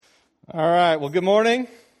All right. Well, good morning.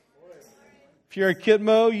 If you're in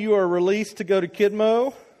Kidmo, you are released to go to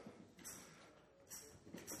Kidmo.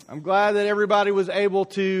 I'm glad that everybody was able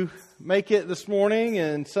to make it this morning,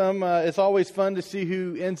 and it's always fun to see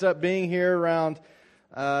who ends up being here around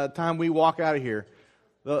time we walk out of here.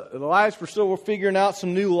 The lights, we're figuring out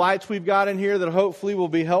some new lights we've got in here that hopefully will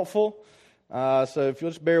be helpful. So if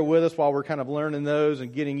you'll just bear with us while we're kind of learning those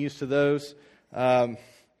and getting used to those. We're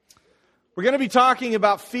going to be talking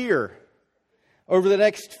about fear over the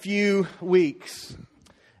next few weeks.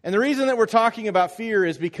 And the reason that we're talking about fear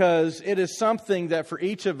is because it is something that for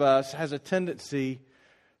each of us has a tendency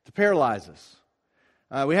to paralyze us.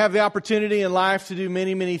 We have the opportunity in life to do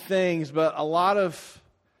many, many things, but a lot of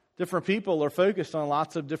different people are focused on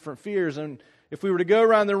lots of different fears. And if we were to go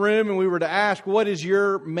around the room and we were to ask, what is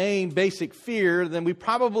your main basic fear, then we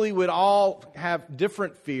probably would all have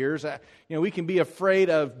different fears. We can be afraid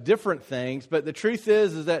of different things, but the truth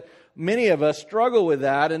is that many of us struggle with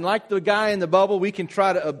that. And like the guy in the bubble, we can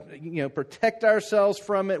try to protect ourselves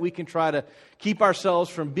from it. We can try to keep ourselves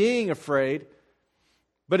from being afraid.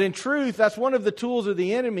 But in truth, that's one of the tools of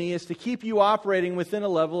the enemy, is to keep you operating within a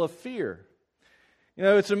level of fear.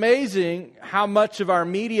 It's amazing how much of our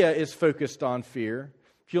media is focused on fear.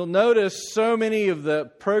 If you'll notice, so many of the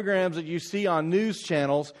programs that you see on news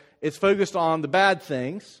channels, it's focused on the bad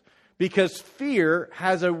things, because fear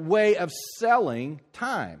has a way of selling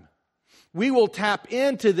time. We will tap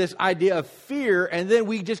into this idea of fear, and then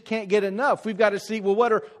we just can't get enough. We've got to see, well,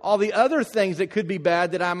 what are all the other things that could be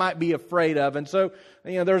bad that I might be afraid of? And so,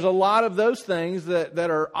 there's a lot of those things that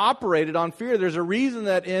are operated on fear. There's a reason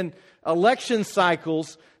that in election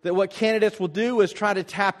cycles that what candidates will do is try to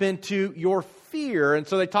tap into your fear. And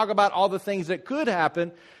so they talk about all the things that could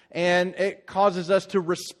happen, and it causes us to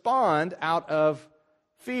respond out of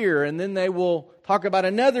fear. And then they will talk about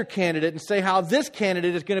another candidate and say how this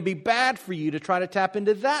candidate is going to be bad for you, to try to tap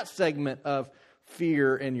into that segment of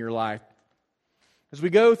fear in your life. As we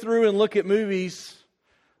go through and look at movies,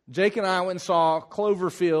 Jake and I went and saw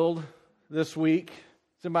Cloverfield this week.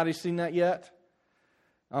 Has anybody seen that yet?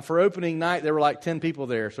 For opening night, there were like 10 people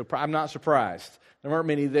there, so I'm not surprised. There weren't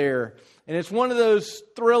many there. And it's one of those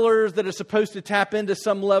thrillers that is supposed to tap into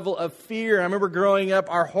some level of fear. I remember growing up,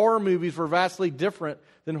 our horror movies were vastly different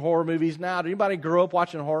than horror movies now. Did anybody grow up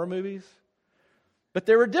watching horror movies? But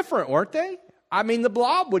they were different, weren't they? I mean, the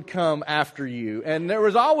Blob would come after you. And there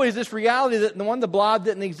was always this reality that the Blob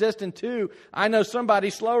didn't exist, and two, I know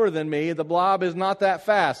somebody slower than me. The Blob is not that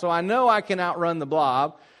fast, so I know I can outrun the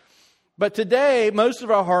Blob. But today, most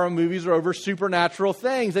of our horror movies are over supernatural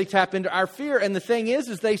things. They tap into our fear. And the thing is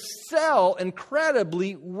they sell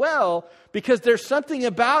incredibly well, because there's something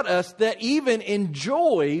about us that even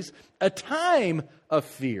enjoys a time of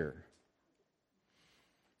fear.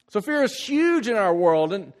 So fear is huge in our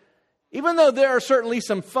world. And even though there are certainly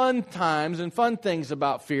some fun times and fun things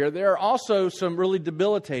about fear, there are also some really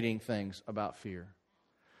debilitating things about fear.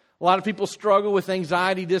 A lot of people struggle with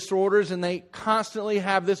anxiety disorders, and they constantly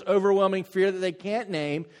have this overwhelming fear that they can't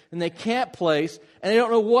name and they can't place, and they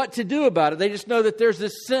don't know what to do about it. They just know that there's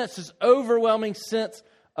this overwhelming sense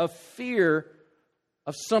of fear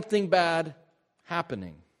of something bad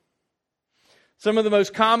happening. Some of the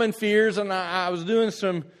most common fears, and I was doing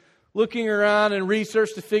some looking around and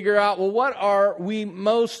research to figure out, well, what are we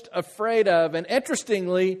most afraid of? And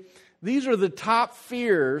interestingly, these are the top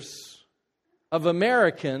fears of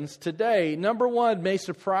Americans today. Number one may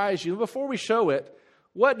surprise you. Before we show it,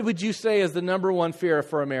 what would you say is the number one fear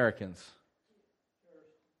for Americans?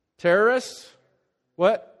 Terrorists?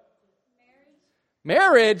 What?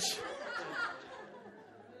 Marriage?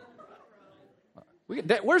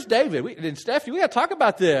 Where's David? And Steffi, we got to talk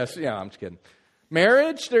about this. Yeah, I'm just kidding.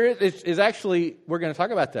 Marriage is actually, we're going to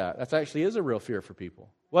talk about that. That actually is a real fear for people.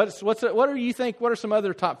 What do you think? What are some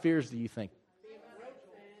other top fears do you think?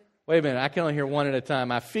 Wait a minute, I can only hear one at a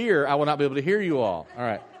time. I fear I will not be able to hear you all. All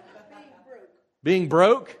right. Being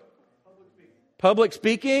broke? Public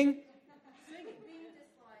speaking?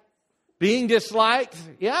 Being disliked?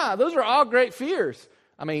 Yeah, those are all great fears.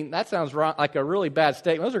 I mean, that sounds like a really bad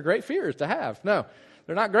statement. Those are great fears to have. No,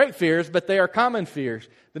 they're not great fears, but they are common fears.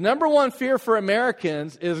 The number one fear for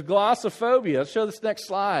Americans is glossophobia. Let's show this next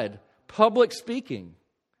slide. Public speaking.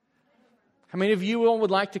 How many of you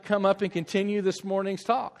would like to come up and continue this morning's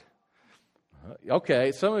talk?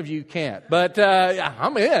 Okay, some of you can't, but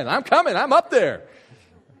I'm in. I'm coming. I'm up there.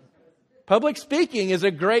 Public speaking is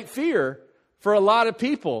a great fear for a lot of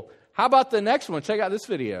people. How about the next one? Check out this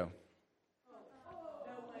video.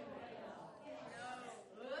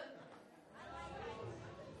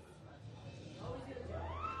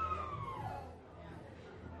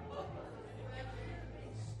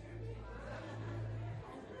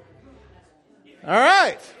 All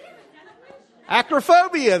right.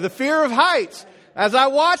 Acrophobia, the fear of heights. As I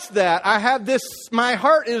watched that, I had this, my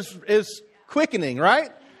heart is quickening, right?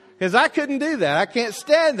 Because I couldn't do that. I can't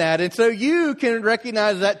stand that. And so you can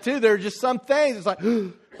recognize that too. There are just some things. It's like,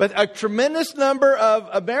 but a tremendous number of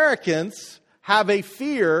Americans have a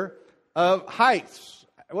fear of heights.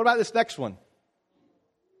 What about this next one?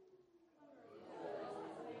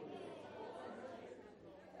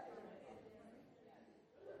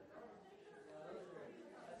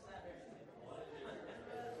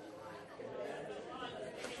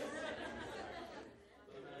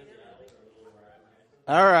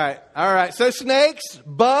 All right. So snakes,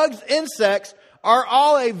 bugs, insects are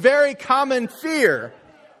all a very common fear.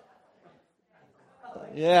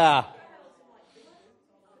 Yeah.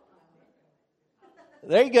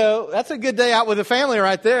 There you go. That's a good day out with the family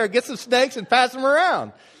right there. Get some snakes and pass them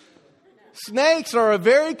around. Snakes are a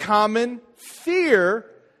very common fear,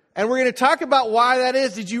 and we're going to talk about why that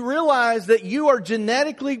is. Did you realize that you are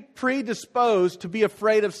genetically predisposed to be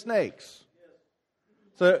afraid of snakes?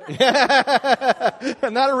 So,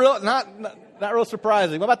 not real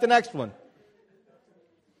surprising. What about the next one?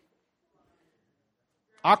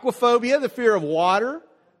 Aquaphobia, the fear of water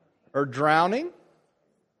or drowning.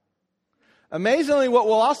 Amazingly, what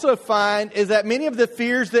we'll also find is that many of the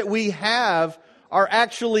fears that we have are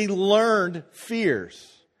actually learned fears.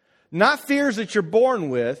 Not fears that you're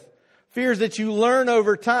born with, fears that you learn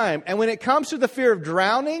over time. And when it comes to the fear of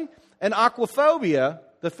drowning and aquaphobia,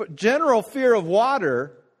 the general fear of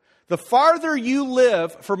water, the farther you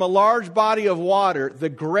live from a large body of water, the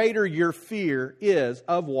greater your fear is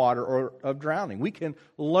of water or of drowning. We can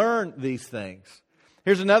learn these things.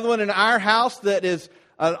 Here's another one in our house that is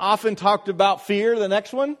often talked about fear. The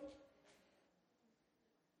next one.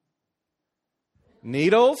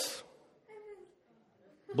 Needles.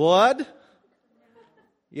 Blood.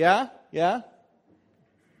 Yeah.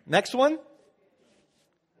 Next one.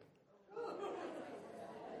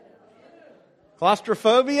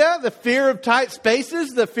 Claustrophobia, the fear of tight spaces,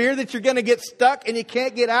 the fear that you're going to get stuck and you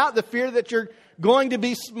can't get out, the fear that you're going to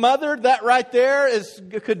be smothered. That right there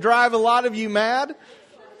could drive a lot of you mad.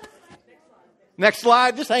 Next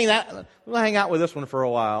slide. Just we'll hang out with this one for a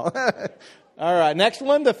while. All right. Next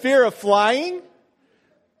one, the fear of flying.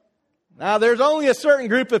 Now, there's only a certain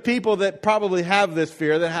group of people that probably have this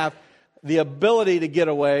fear, that have the ability to get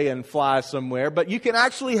away and fly somewhere. But you can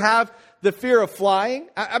actually have the fear of flying.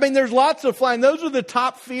 I mean, there's lots of flying. Those are the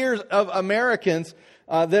top fears of Americans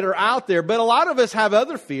that are out there. But a lot of us have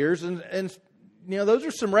other fears, and those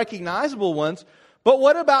are some recognizable ones. But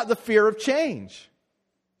what about the fear of change?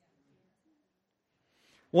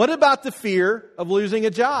 What about the fear of losing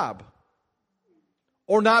a job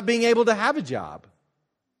or not being able to have a job?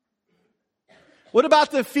 What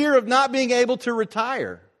about the fear of not being able to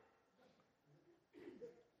retire?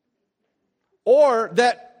 Or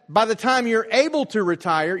that by the time you're able to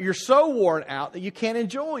retire, you're so worn out that you can't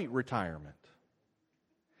enjoy retirement.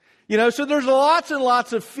 So there's lots and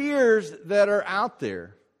lots of fears that are out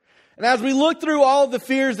there. And as we look through all of the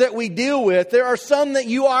fears that we deal with, there are some that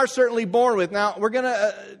you are certainly born with. Now,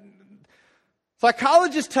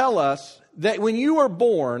 psychologists tell us that when you are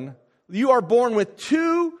born with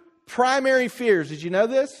two primary fears. Did you know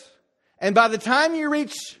this? And by the time you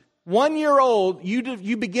reach 1 year old,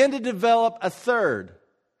 you begin to develop a third.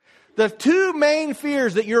 The two main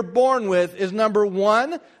fears that you're born with is, number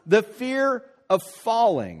one, the fear of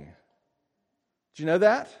falling. Did you know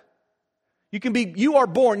that? You are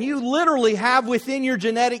born, you literally have within your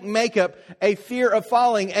genetic makeup a fear of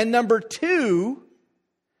falling. And number two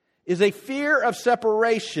is a fear of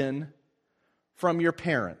separation from your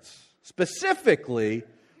parents, specifically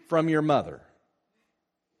from your mother,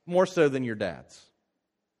 more so than your dad's.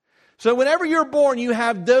 So whenever you're born, you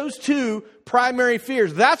have those two primary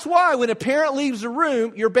fears. That's why when a parent leaves the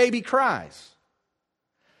room, your baby cries.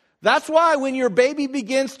 That's why when your baby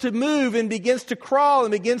begins to move and begins to crawl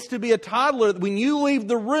and begins to be a toddler, when you leave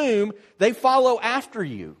the room, they follow after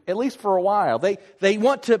you, at least for a while. They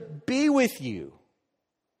want to be with you.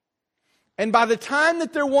 And by the time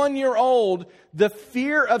that they're 1 year old, the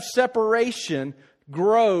fear of separation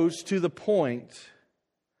grows to the point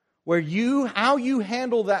where how you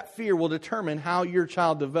handle that fear will determine how your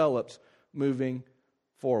child develops moving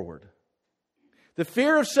forward. The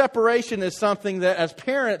fear of separation is something that as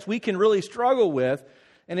parents we can really struggle with.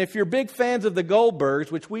 And if you're big fans of the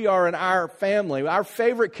Goldbergs, which we are in our family, our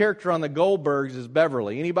favorite character on the Goldbergs is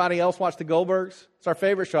Beverly. Anybody else watch the Goldbergs? It's our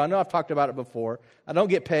favorite show. I know I've talked about it before. I don't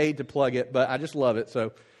get paid to plug it, but I just love it.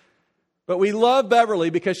 But we love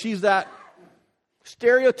Beverly because she's that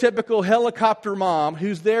stereotypical helicopter mom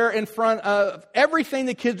who's there in front of everything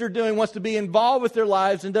the kids are doing, wants to be involved with their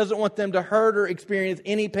lives and doesn't want them to hurt or experience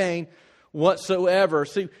any pain whatsoever.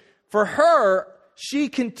 See, for her, she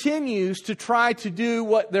continues to try to do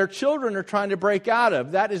what their children are trying to break out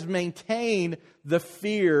of. That is maintain the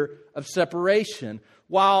fear of separation.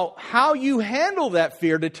 While how you handle that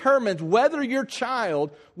fear determines whether your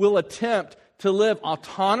child will attempt to live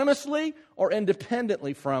autonomously or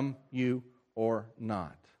independently from you or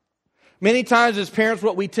not. Many times as parents,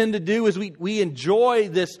 what we tend to do is we enjoy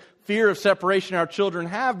this fear of separation our children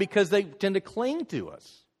have because they tend to cling to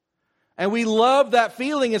us. And we love that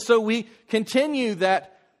feeling, and so we continue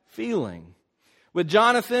that feeling. With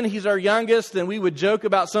Jonathan, he's our youngest, and we would joke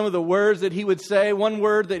about some of the words that he would say. One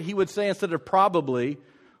word that he would say instead of probably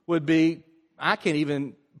would be,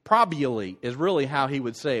 probably is really how he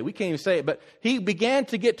would say it. We can't even say it, but he began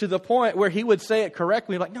to get to the point where he would say it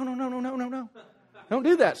correctly, like, no. Don't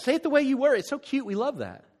do that. Say it the way you were. It's so cute. We love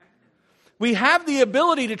that. We have the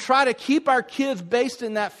ability to try to keep our kids based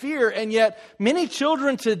in that fear, and yet many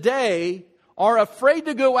children today are afraid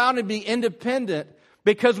to go out and be independent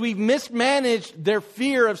because we've mismanaged their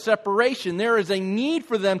fear of separation. There is a need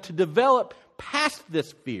for them to develop past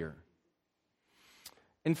this fear.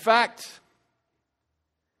 In fact,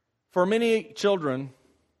 for many children,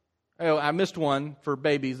 I missed one for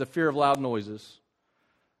babies, the fear of loud noises,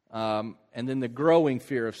 and then the growing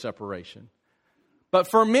fear of separation. But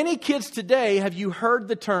for many kids today, have you heard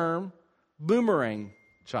the term boomerang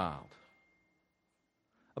child?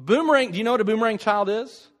 A boomerang, do you know what a boomerang child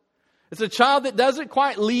is? It's a child that doesn't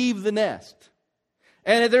quite leave the nest.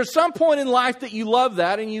 And there's some point in life that you love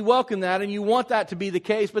that and you welcome that and you want that to be the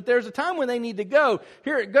case, but there's a time when they need to go.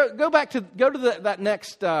 Here, go to that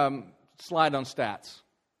next slide on stats.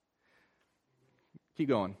 Keep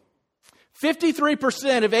going.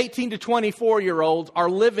 53% of 18 to 24-year-olds are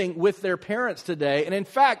living with their parents today. And in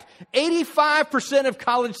fact, 85% of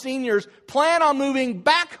college seniors plan on moving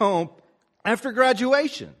back home after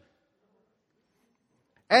graduation.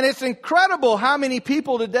 And it's incredible how many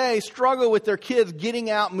people today struggle with their kids getting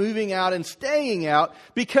out, moving out, and staying out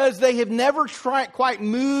because they have never quite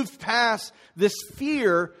moved past this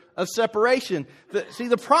fear of separation.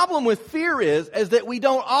 The problem with fear is that we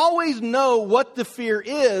don't always know what the fear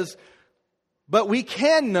is, but we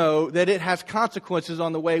can know that it has consequences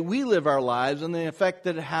on the way we live our lives and the effect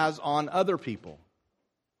that it has on other people.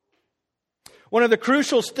 One of the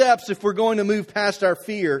crucial steps if we're going to move past our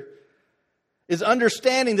fear is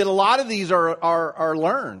understanding that a lot of these are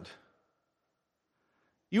learned.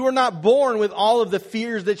 You are not born with all of the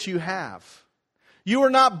fears that you have. You are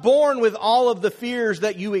not born with all of the fears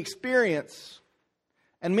that you experience.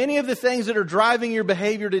 And many of the things that are driving your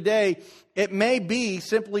behavior today, it may be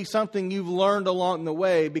simply something you've learned along the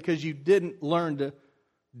way because you didn't learn to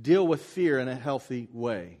deal with fear in a healthy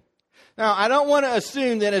way. Now, I don't want to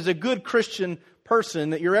assume that as a good Christian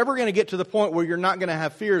person that you're ever going to get to the point where you're not going to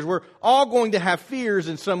have fears. We're all going to have fears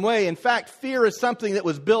in some way. In fact, fear is something that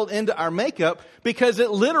was built into our makeup because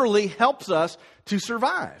it literally helps us to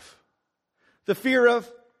survive. The fear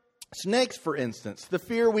of snakes, for instance. The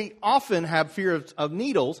fear we often have fear of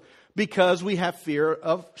needles because we have fear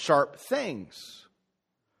of sharp things.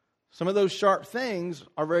 Some of those sharp things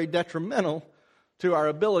are very detrimental to our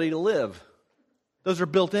ability to live. Those are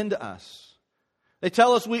built into us. They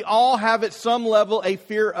tell us we all have at some level a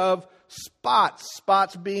fear of spots.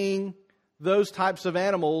 Spots being those types of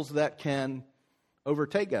animals that can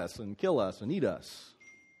overtake us and kill us and eat us.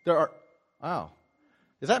 Wow.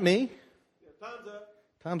 Is that me? Yeah, time's up.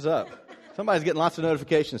 Time's up. Somebody's getting lots of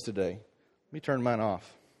notifications today. Let me turn mine off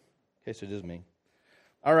in case it is me.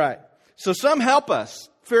 All right. So some help us.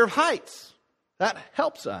 Fear of heights. That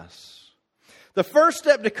helps us. The first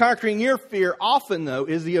step to conquering your fear often, though,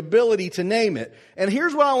 is the ability to name it. And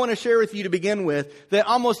here's what I want to share with you to begin with, that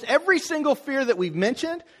almost every single fear that we've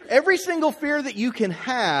mentioned, every single fear that you can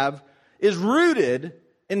have is rooted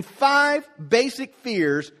in 5 basic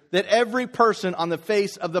fears that every person on the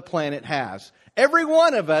face of the planet has. Every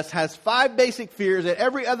one of us has 5 basic fears, and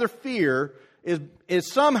every other fear is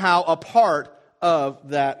somehow a part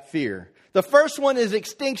of that fear. The first one is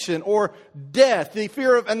extinction or death, the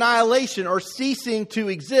fear of annihilation or ceasing to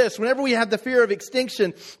exist. Whenever we have the fear of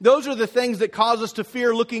extinction, those are the things that cause us to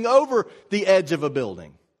fear looking over the edge of a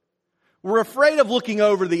building. We're afraid of looking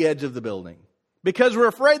over the edge of the building because we're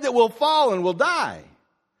afraid that we'll fall and we'll die.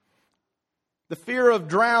 The fear of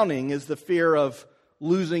drowning is the fear of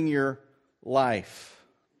losing your life.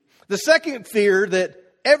 The second fear that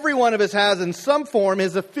every one of us has in some form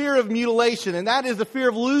is the fear of mutilation, and that is the fear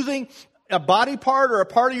of losing a body part or a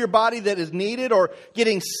part of your body that is needed, or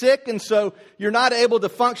getting sick and so you're not able to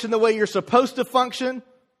function the way you're supposed to function.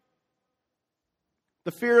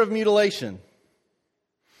 The fear of mutilation.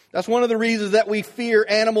 That's one of the reasons that we fear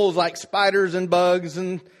animals like spiders and bugs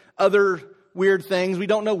and other weird things. We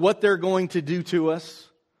don't know what they're going to do to us.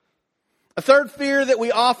 A third fear that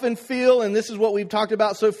we often feel, and this is what we've talked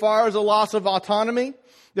about so far, is a loss of autonomy.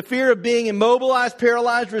 The fear of being immobilized,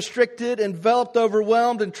 paralyzed, restricted, enveloped,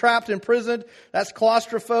 overwhelmed, and trapped, imprisoned. That's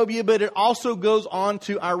claustrophobia, but it also goes on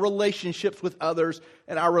to our relationships with others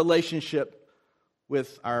and our relationship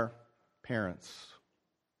with our parents.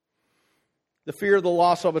 The fear of the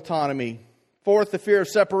loss of autonomy. Fourth, the fear of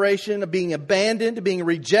separation, of being abandoned, being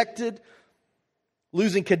rejected,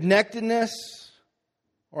 losing connectedness.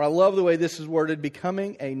 Or I love the way this is worded,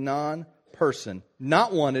 becoming a non-person,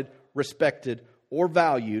 not wanted, respected, or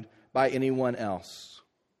valued by anyone else.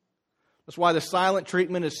 That's why the silent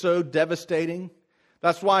treatment is so devastating.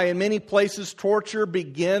 That's why in many places torture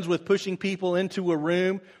begins with pushing people into a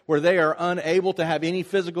room where they are unable to have any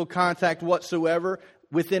physical contact whatsoever.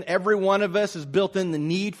 Within every one of us is built in the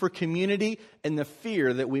need for community and the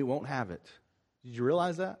fear that we won't have it. Did you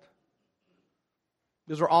realize that?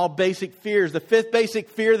 Those are all basic fears. The fifth basic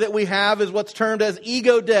fear that we have is what's termed as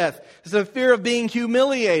ego death. It's the fear of being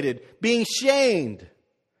humiliated, being shamed,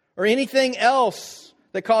 or anything else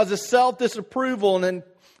that causes self-disapproval, and then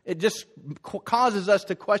it just causes us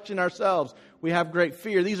to question ourselves. We have great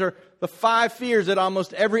fear. These are the 5 fears that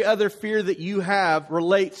almost every other fear that you have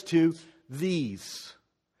relates to these.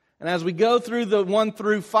 And as we go through the 1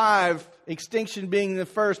 through 5, extinction being the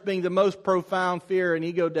first, being the most profound fear, and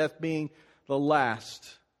ego death being the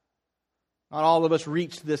last. Not all of us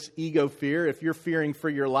reach this ego fear. If you're fearing for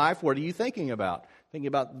your life, what are you thinking about? Thinking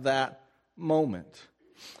about that moment.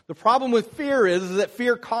 The problem with fear is that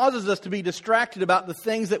fear causes us to be distracted about the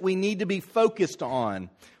things that we need to be focused on.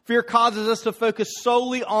 Fear causes us to focus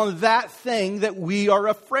solely on that thing that we are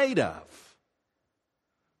afraid of.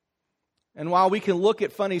 And while we can look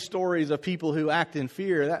at funny stories of people who act in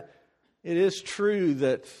fear, that it is true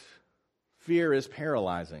that fear is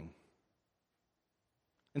paralyzing.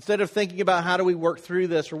 Instead of thinking about how do we work through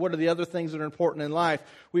this or what are the other things that are important in life,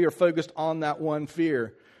 we are focused on that one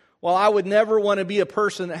fear. While I would never want to be a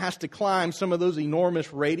person that has to climb some of those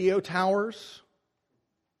enormous radio towers,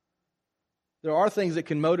 there are things that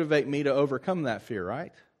can motivate me to overcome that fear,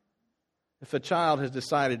 right? If a child has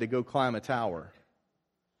decided to go climb a tower.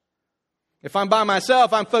 If I'm by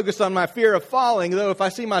myself, I'm focused on my fear of falling, though if I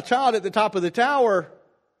see my child at the top of the tower,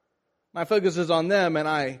 my focus is on them and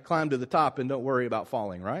I climb to the top and don't worry about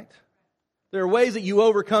falling, right? There are ways that you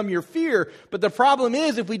overcome your fear, but the problem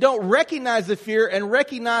is if we don't recognize the fear and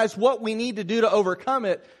recognize what we need to do to overcome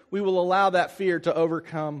it, we will allow that fear to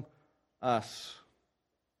overcome us.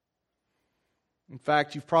 In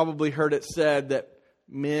fact, you've probably heard it said that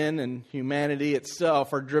men and humanity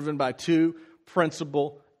itself are driven by 2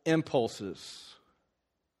 principal impulses: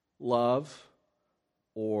 love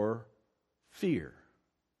or fear.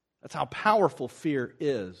 That's how powerful fear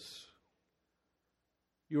is.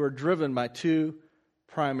 You are driven by 2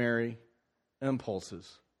 primary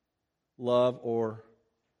impulses: love or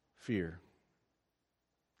fear.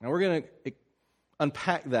 Now we're going to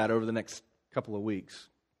unpack that over the next couple of weeks.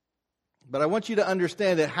 But I want you to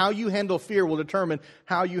understand that how you handle fear will determine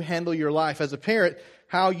how you handle your life. As a parent,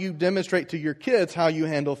 how you demonstrate to your kids how you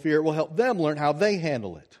handle fear will help them learn how they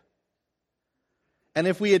handle it. And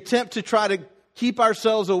if we attempt to try to keep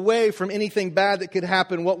ourselves away from anything bad that could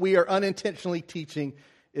happen, what we are unintentionally teaching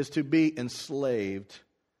is to be enslaved,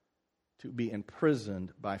 to be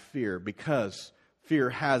imprisoned by fear, because fear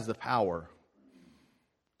has the power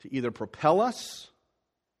to either propel us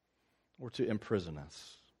or to imprison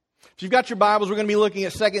us. If you've got your Bibles, we're going to be looking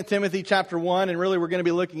at 2 Timothy chapter 1, and really we're going to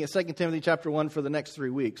be looking at 2 Timothy chapter 1 for the next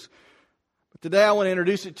 3 weeks. But today I want to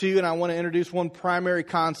introduce it to you, and I want to introduce one primary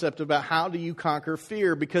concept about how do you conquer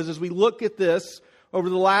fear, because as we look at this over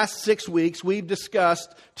the last 6 weeks, we've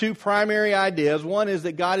discussed 2 primary ideas. One is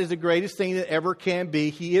that God is the greatest thing that ever can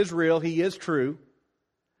be. He is real, He is true,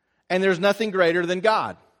 and there's nothing greater than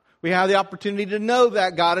God. We have the opportunity to know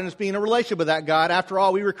that God and it's being in a relationship with that God. After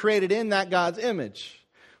all, we were created in that God's image.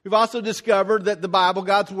 We've also discovered that the Bible,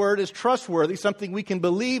 God's Word, is trustworthy, something we can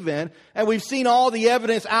believe in. And we've seen all the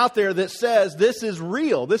evidence out there that says this is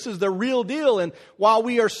real. This is the real deal. And while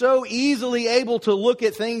we are so easily able to look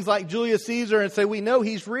at things like Julius Caesar and say we know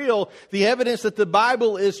he's real, the evidence that the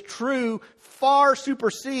Bible is true far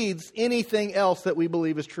supersedes anything else that we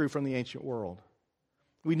believe is true from the ancient world.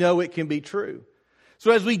 We know it can be true. So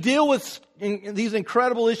as we deal with these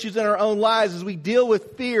incredible issues in our own lives, as we deal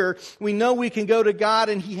with fear, we know we can go to God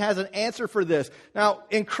and He has an answer for this. Now,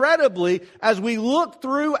 incredibly, as we look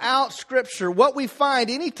throughout Scripture, what we find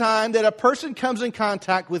anytime that a person comes in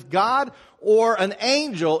contact with God or an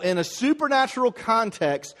angel in a supernatural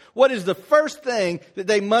context, what is the first thing that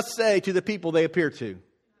they must say to the people they appear to?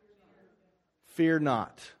 Fear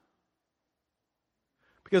not.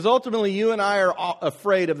 Because ultimately, you and I are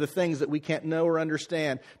afraid of the things that we can't know or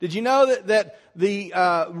understand. Did you know that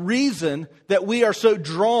the reason that we are so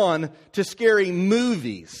drawn to scary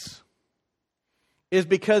movies is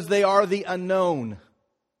because they are the unknown?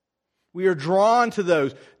 We are drawn to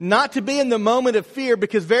those. Not to be in the moment of fear,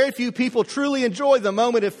 because very few people truly enjoy the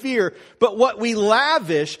moment of fear. But what we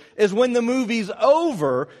lavish is when the movie's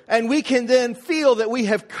over and we can then feel that we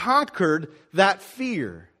have conquered that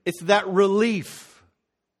fear. It's that relief.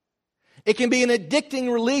 It can be an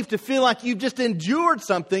addicting relief to feel like you've just endured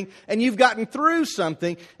something and you've gotten through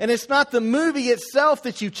something. And it's not the movie itself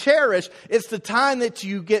that you cherish. It's the time that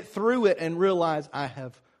you get through it and realize, I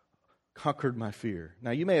have conquered my fear.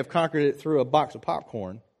 Now, you may have conquered it through a box of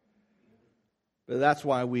popcorn, but that's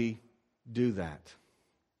why we do that.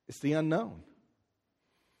 It's the unknown.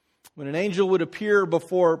 When an angel would appear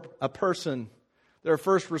before a person, their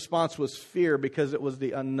first response was fear because it was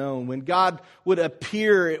the unknown. When God would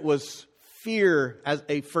appear, it was fear as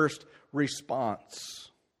a first response.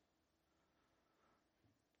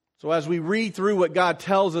 So as we read through what God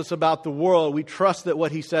tells us about the world, we trust that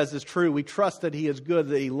what He says is true. We trust that He is good,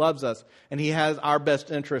 that He loves us, and He has our best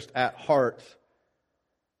interest at heart.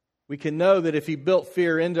 We can know that if He built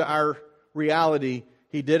fear into our reality,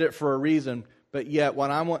 He did it for a reason. But yet, what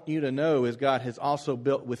I want you to know is God has also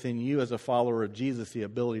built within you as a follower of Jesus the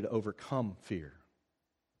ability to overcome fear.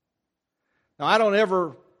 Now, I don't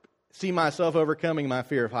ever see myself overcoming my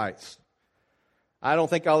fear of heights. I don't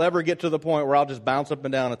think I'll ever get to the point where I'll just bounce up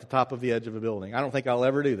and down at the top of the edge of a building. I don't think I'll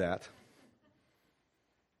ever do that.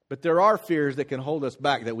 But there are fears that can hold us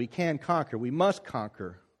back that we can conquer. We must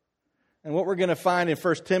conquer. And what we're going to find in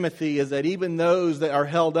 1 Timothy is that even those that are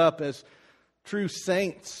held up as true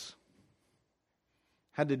saints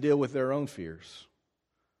had to deal with their own fears.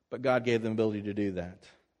 But God gave them the ability to do that.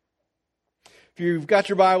 If you've got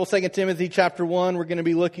your Bible, 2 Timothy chapter 1, we're going to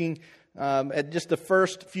be looking at just the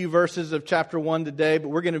first few verses of chapter 1 today. But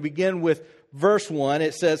we're going to begin with verse 1.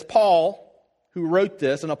 It says, Paul, who wrote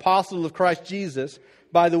this, an apostle of Christ Jesus,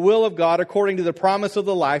 by the will of God, according to the promise of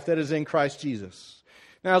the life that is in Christ Jesus.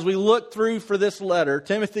 Now, as we look through for this letter,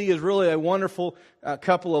 Timothy is really a wonderful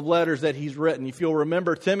couple of letters that he's written. If you'll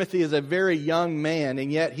remember, Timothy is a very young man,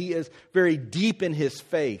 and yet he is very deep in his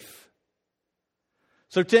faith.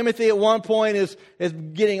 So Timothy at one point is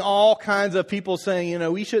getting all kinds of people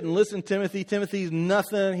saying, we shouldn't listen to Timothy. Timothy's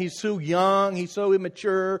nothing. He's so young. He's so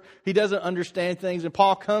immature. He doesn't understand things. And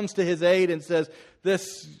Paul comes to his aid and says,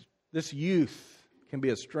 this youth can be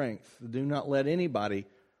a strength. Do not let anybody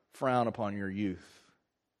frown upon your youth.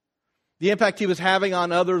 The impact he was having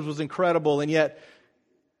on others was incredible, and yet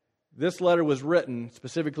this letter was written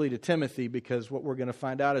specifically to Timothy because what we're going to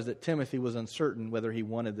find out is that Timothy was uncertain whether he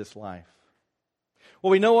wanted this life.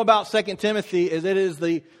 What we know about 2 Timothy is it is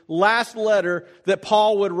the last letter that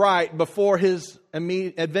Paul would write before his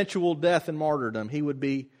eventual death and martyrdom. He would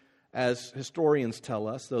be, as historians tell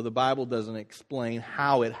us, though the Bible doesn't explain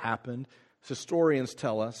how it happened, historians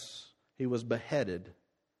tell us he was beheaded.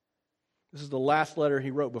 This is the last letter he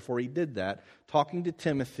wrote before he did that, talking to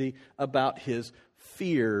Timothy about his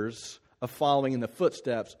fears of following in the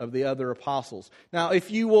footsteps of the other apostles. Now,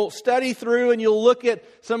 if you will study through and you'll look at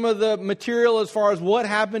some of the material as far as what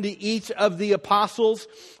happened to each of the apostles,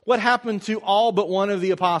 what happened to all but one of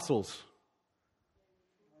the apostles?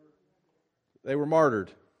 They were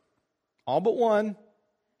martyred. All but one.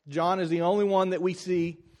 John is the only one that we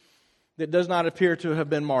see that does not appear to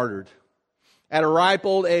have been martyred. At a ripe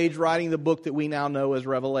old age, writing the book that we now know as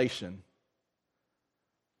Revelation.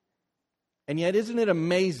 And yet, isn't it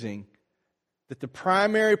amazing that the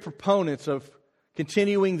primary proponents of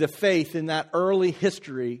continuing the faith in that early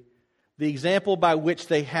history, the example by which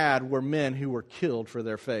they had were men who were killed for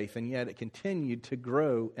their faith, and yet it continued to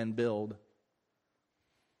grow and build.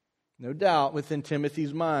 No doubt within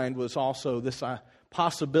Timothy's mind was also this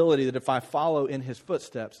possibility that if I follow in his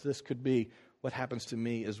footsteps, this could be what happens to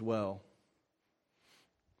me as well.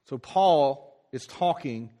 So Paul is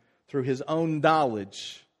talking through his own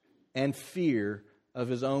knowledge and fear of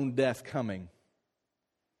his own death coming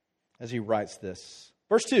as he writes this.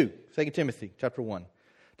 Verse 2, 2 Timothy chapter 1.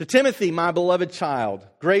 To Timothy, my beloved child,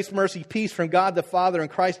 grace, mercy, peace from God the Father and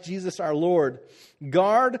Christ Jesus our Lord.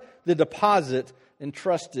 Guard the deposit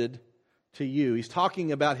entrusted to you. He's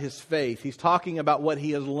talking about his faith. He's talking about what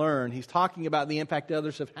he has learned. He's talking about the impact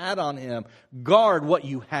others have had on him. Guard what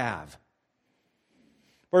you have.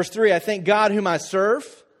 Verse 3, I thank God whom I serve,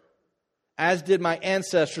 as did my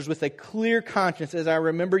ancestors, with a clear conscience, as I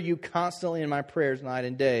remember you constantly in my prayers night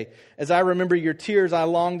and day. As I remember your tears, I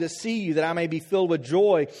long to see you, that I may be filled with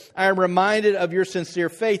joy. I am reminded of your sincere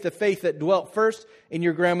faith, the faith that dwelt first in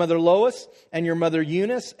your grandmother Lois and your mother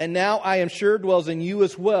Eunice, and now I am sure dwells in you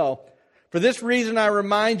as well. For this reason I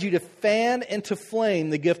remind you to fan into flame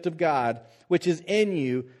the gift of God, which is in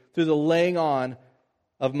you through the laying on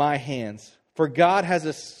of my hands. For God has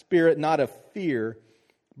a spirit not of fear,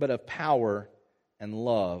 but of power and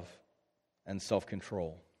love and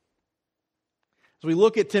self-control. As we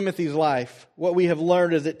look at Timothy's life, what we have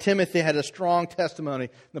learned is that Timothy had a strong testimony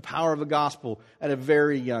in the power of the gospel at a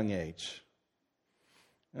very young age.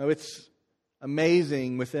 Now, it's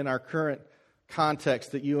amazing within our current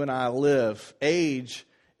context that you and I live. Age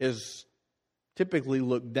is typically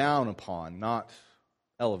looked down upon, not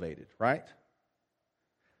elevated, right?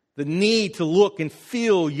 The need to look and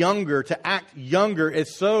feel younger, to act younger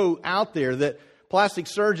is so out there that plastic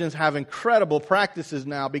surgeons have incredible practices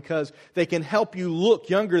now because they can help you look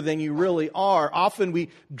younger than you really are. Often we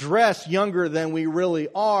dress younger than we really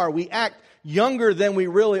are. We act younger than we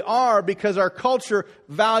really are because our culture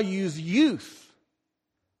values youth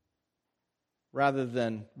rather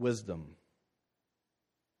than wisdom.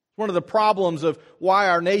 One of the problems of why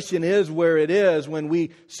our nation is where it is when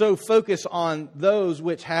we so focus on those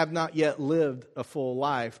which have not yet lived a full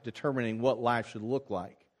life, determining what life should look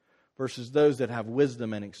like, versus those that have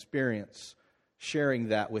wisdom and experience, sharing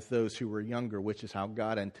that with those who were younger, which is how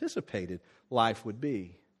God anticipated life would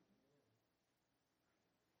be.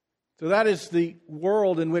 So that is the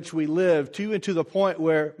world in which we live, to the point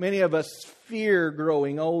where many of us fear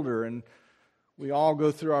growing older, and we all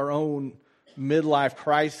go through our own midlife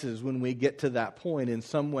crisis when we get to that point in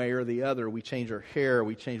some way or the other. We change our hair,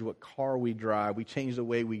 we change what car we drive, we change the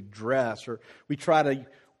way we dress, or we try to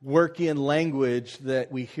work in language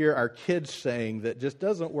that we hear our kids saying that just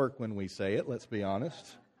doesn't work when we say it, let's be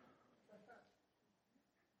honest.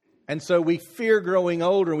 And so we fear growing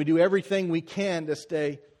older, and we do everything we can to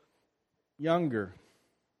stay younger.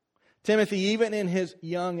 Timothy, even in his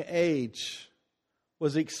young age,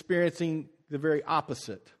 was experiencing the very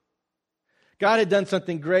opposite. God had done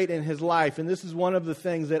something great in his life, and this is one of the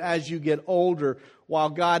things that as you get older,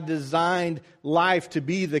 while God designed life to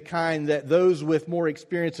be the kind that those with more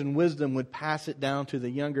experience and wisdom would pass it down to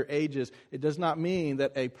the younger ages, it does not mean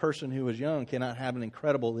that a person who is young cannot have an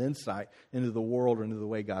incredible insight into the world or into the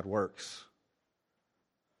way God works.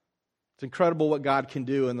 It's incredible what God can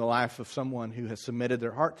do in the life of someone who has submitted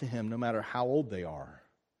their heart to Him, no matter how old they are.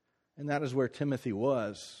 And that is where Timothy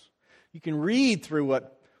was. You can read through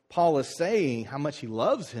what Paul is saying, how much he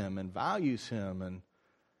loves him and values him, and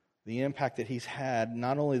the impact that he's had,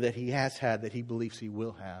 not only that he has had, that he believes he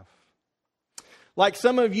will have. Like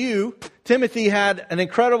some of you, Timothy had an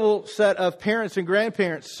incredible set of parents and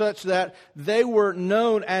grandparents such that they were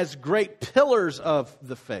known as great pillars of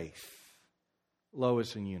the faith,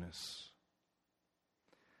 Lois and Eunice.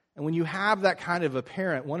 And when you have that kind of a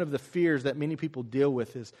parent, one of the fears that many people deal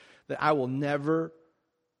with is that I will never,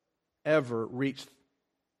 ever reach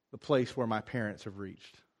the place where my parents have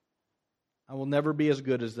reached. I will never be as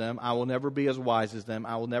good as them. I will never be as wise as them.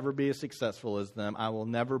 I will never be as successful as them. I will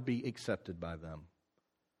never be accepted by them.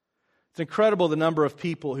 It's incredible the number of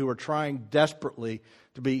people who are trying desperately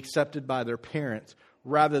to be accepted by their parents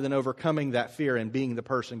rather than overcoming that fear and being the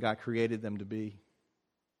person God created them to be.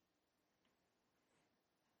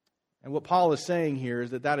 And what Paul is saying here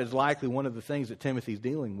is that is likely one of the things that Timothy's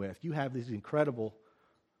dealing with. You have this incredible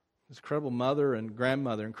mother and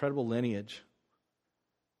grandmother, incredible lineage.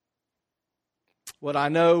 What I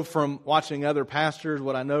know from watching other pastors,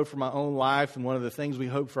 what I know from my own life, and one of the things we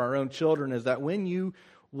hope for our own children is that when you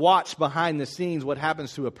watch behind the scenes what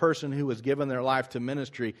happens to a person who has given their life to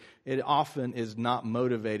ministry, it often is not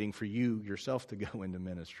motivating for you yourself to go into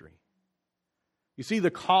ministry. You see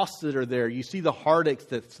the costs that are there. You see the heartache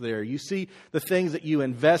that's there. You see the things that you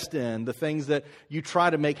invest in, the things that you try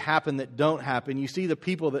to make happen that don't happen. You see the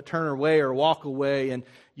people that turn away or walk away, and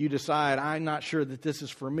you decide, I'm not sure that this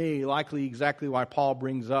is for me. Likely exactly why Paul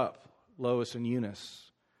brings up Lois and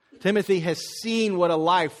Eunice. Timothy has seen what a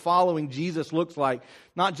life following Jesus looks like.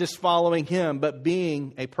 Not just following Him, but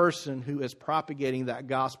being a person who is propagating that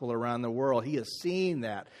gospel around the world. He has seen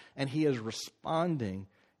that, and he is responding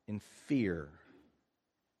in fear.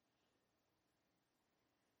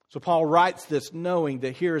 So Paul writes this knowing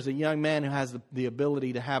that here is a young man who has the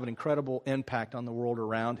ability to have an incredible impact on the world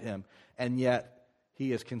around him. And yet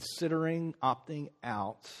he is considering opting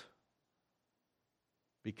out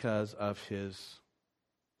because of his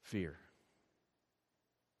fear.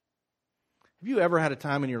 Have you ever had a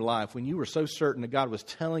time in your life when you were so certain that God was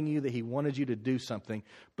telling you that He wanted you to do something,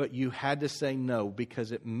 but you had to say no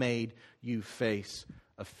because it made you face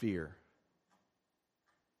a fear?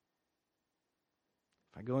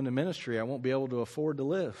 If I go into ministry, I won't be able to afford to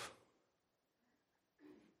live.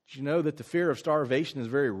 Did you know that the fear of starvation is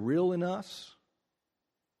very real in us?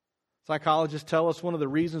 Psychologists tell us one of the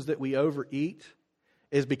reasons that we overeat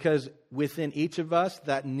is because within each of us,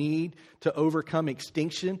 that need to overcome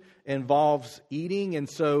extinction involves eating. And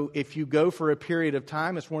so if you go for a period of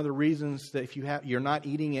time, it's one of the reasons that if you're not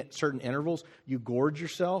eating at certain intervals, you gorge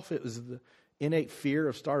yourself. It was the innate fear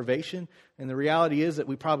of starvation. And the reality is that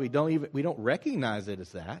we probably don't recognize it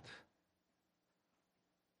as that.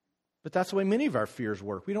 But that's the way many of our fears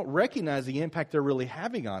work. We don't recognize the impact they're really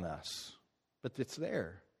having on us, but it's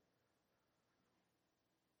there.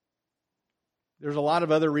 There's a lot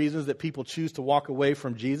of other reasons that people choose to walk away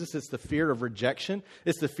from Jesus. It's the fear of rejection.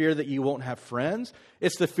 It's the fear that you won't have friends.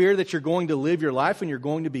 It's the fear that you're going to live your life and you're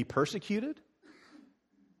going to be persecuted.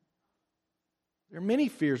 There are many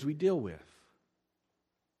fears we deal with.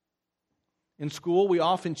 In school, we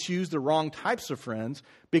often choose the wrong types of friends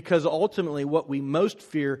because ultimately what we most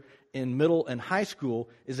fear in middle and high school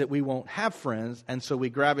is that we won't have friends, and so we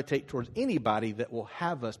gravitate towards anybody that will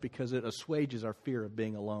have us because it assuages our fear of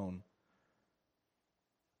being alone.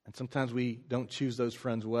 And sometimes we don't choose those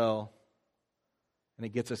friends well, and it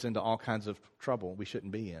gets us into all kinds of trouble we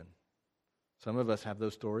shouldn't be in. Some of us have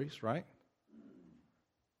those stories, right?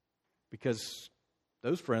 Because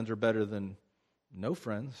those friends are better than no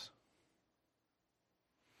friends.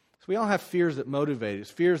 So we all have fears that motivate us,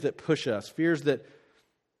 fears that push us, fears that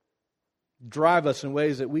drive us in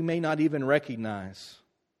ways that we may not even recognize.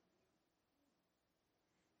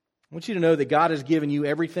 I want you to know that God has given you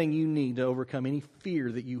everything you need to overcome any fear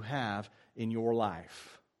that you have in your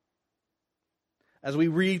life. As we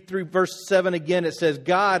read through verse 7 again, it says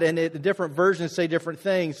God, and the different versions say different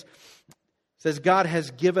things. It says God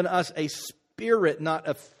has given us a spirit not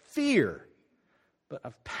of fear, but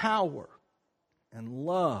of power and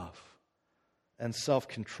love and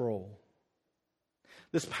self-control.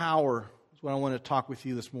 This power is what I want to talk with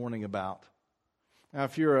you this morning about. Now,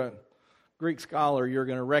 if you're a Greek scholar, you're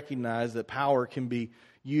going to recognize that power can be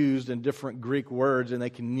used in different Greek words and they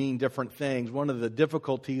can mean different things. One of the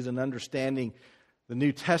difficulties in understanding the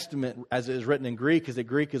New Testament as it is written in Greek is that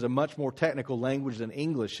Greek is a much more technical language than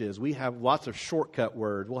English is. We have lots of shortcut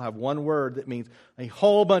words. We'll have one word that means a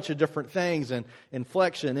whole bunch of different things, and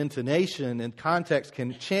inflection, intonation, and context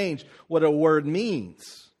can change what a word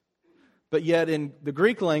means. But yet in the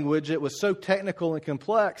Greek language, it was so technical and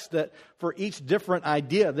complex that for each different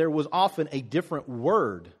idea, there was often a different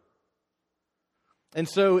word. And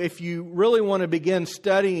so if you really want to begin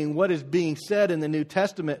studying what is being said in the New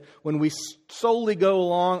Testament, when we solely go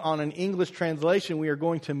along on an English translation, we are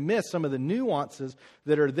going to miss some of the nuances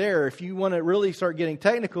that are there. If you want to really start getting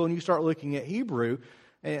technical and you start looking at Hebrew,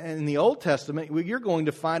 and in the Old Testament, what you're going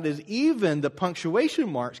to find is even the punctuation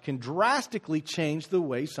marks can drastically change the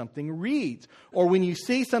way something reads. Or when you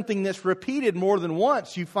see something that's repeated more than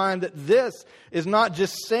once, you find that this is not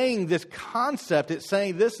just saying this concept, it's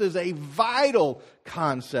saying this is a vital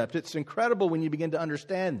concept. It's incredible when you begin to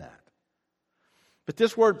understand that. But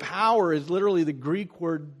this word power is literally the Greek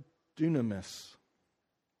word dunamis.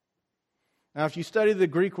 Now, if you study the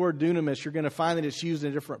Greek word dunamis, you're going to find that it's used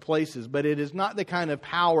in different places, but it is not the kind of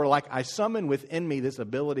power like I summon within me this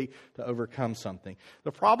ability to overcome something.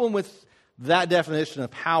 The problem with that definition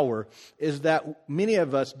of power is that many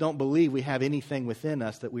of us don't believe we have anything within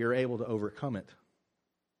us that we are able to overcome it.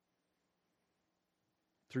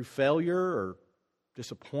 Through failure or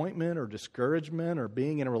disappointment or discouragement or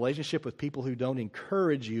being in a relationship with people who don't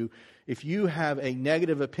encourage you, if you have a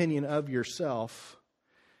negative opinion of yourself,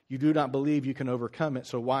 you do not believe you can overcome it,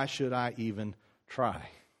 so why should I even try?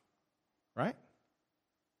 Right?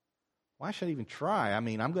 Why should I even try? I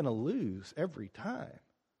mean, I'm going to lose every time.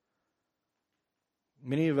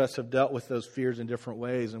 Many of us have dealt with those fears in different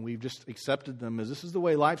ways, and we've just accepted them as this is the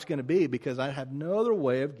way life's going to be because I have no other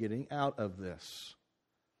way of getting out of this.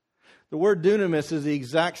 The word dunamis is the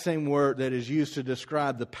exact same word that is used to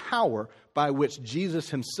describe the power by which Jesus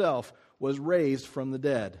himself was raised from the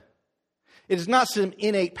dead. It is not some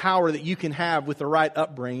innate power that you can have with the right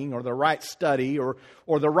upbringing or the right study or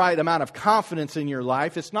the right amount of confidence in your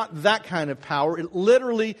life. It's not that kind of power. It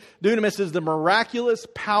literally, dunamis is the miraculous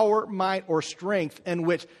power, might, or strength in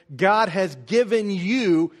which God has given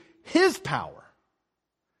you His power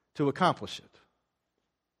to accomplish it.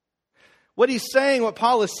 What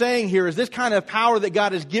Paul is saying here is this kind of power that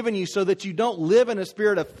God has given you so that you don't live in a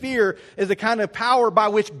spirit of fear is the kind of power by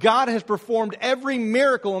which God has performed every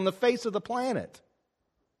miracle on the face of the planet.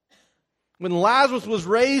 When Lazarus was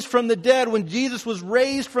raised from the dead, when Jesus was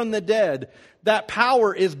raised from the dead, that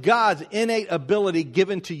power is God's innate ability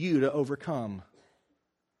given to you to overcome.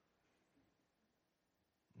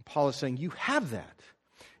 Paul is saying, you have that.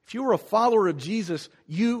 If you are a follower of Jesus,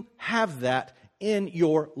 you have that in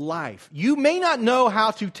your life. You may not know how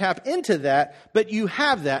to tap into that, but you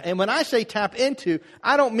have that. And when I say tap into,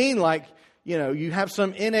 I don't mean like, you have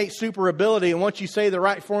some innate super ability, and once you say the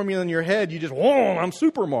right formula in your head, you just, whoa, I'm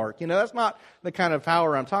super Mark. That's not the kind of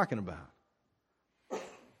power I'm talking about. But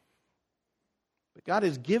God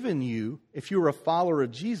has given you, if you're a follower of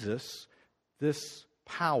Jesus, this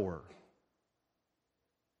power.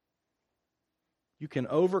 You can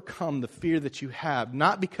overcome the fear that you have,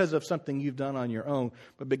 not because of something you've done on your own,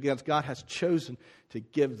 but because God has chosen to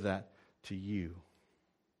give that to you.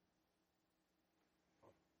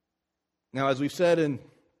 Now, as we've said in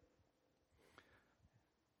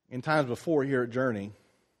times before here at Journey,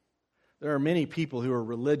 there are many people who are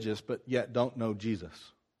religious but yet don't know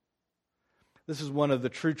Jesus. This is one of the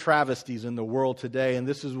true travesties in the world today, and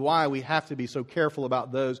this is why we have to be so careful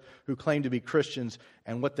about those who claim to be Christians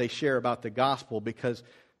and what they share about the gospel, because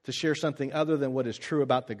to share something other than what is true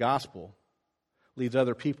about the gospel leads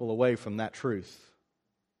other people away from that truth.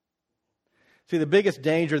 See, the biggest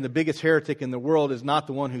danger and the biggest heretic in the world is not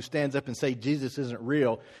the one who stands up and says Jesus isn't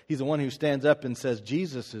real. He's the one who stands up and says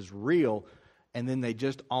Jesus is real, and then they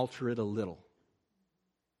just alter it a little.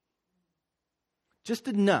 Just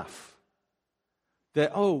enough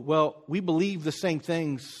that, we believe the same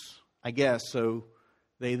things, I guess, so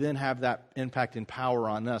they then have that impact and power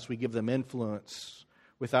on us. We give them influence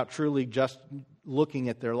without truly just looking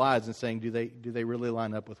at their lives and saying, do they really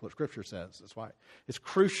line up with what Scripture says? That's why it's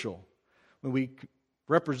crucial when we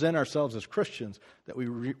represent ourselves as Christians that we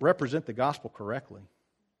represent the gospel correctly.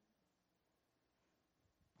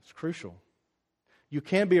 It's crucial. You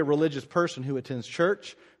can be a religious person who attends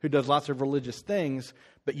church, who does lots of religious things,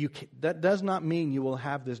 but that does not mean you will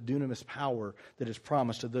have this dunamis power that is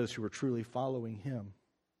promised to those who are truly following Him.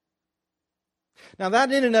 Now,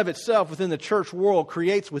 that in and of itself within the church world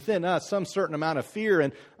creates within us some certain amount of fear,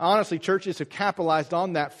 and honestly, churches have capitalized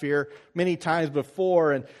on that fear many times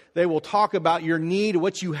before, and they will talk about your need,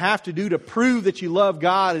 what you have to do to prove that you love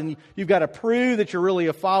God, and you've got to prove that you're really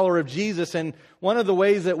a follower of Jesus. And one of the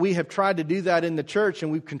ways that we have tried to do that in the church,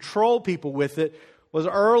 and we've controlled people with it, was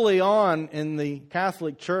early on in the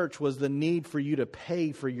Catholic Church was the need for you to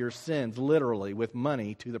pay for your sins, literally, with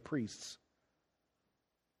money to the priests.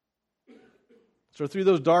 So through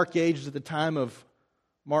those dark ages at the time of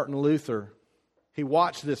Martin Luther, he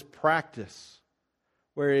watched this practice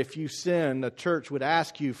where if you sinned, a church would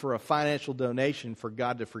ask you for a financial donation for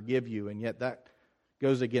God to forgive you, and yet that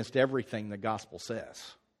goes against everything the gospel says.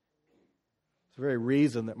 It's the very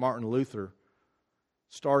reason that Martin Luther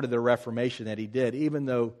started the Reformation that he did, even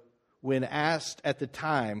though when asked at the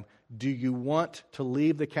time, do you want to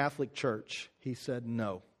leave the Catholic Church? He said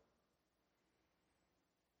no.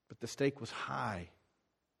 But the stake was high.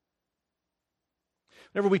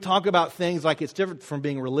 Whenever we talk about things like it's different from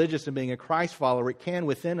being religious and being a Christ follower, it can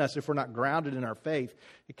within us, if we're not grounded in our faith,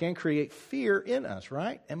 it can create fear in us,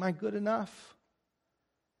 right? Am I good enough?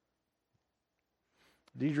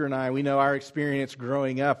 Deidre and I, we know our experience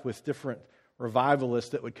growing up with different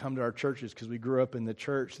revivalists that would come to our churches because we grew up in the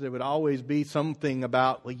church. There would always be something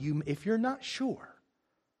about, if you're not sure,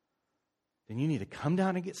 then you need to come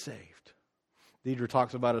down and get saved. Deidre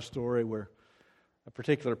talks about a story where a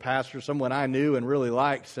particular pastor, someone I knew and really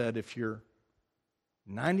liked, said, if you're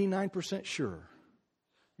 99% sure,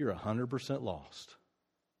 you're 100% lost.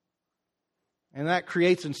 And that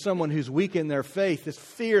creates in someone who's weak in their faith this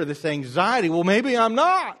fear, this anxiety. Well, maybe I'm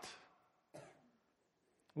not.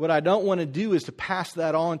 What I don't want to do is to pass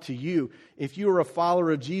that on to you. If you are a follower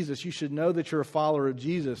of Jesus, you should know that you're a follower of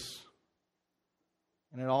Jesus.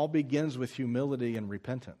 And it all begins with humility and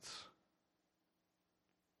repentance.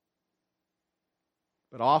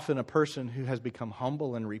 But often a person who has become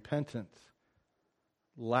humble and repentant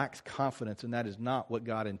lacks confidence, and that is not what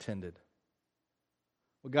God intended.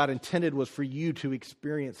 What God intended was for you to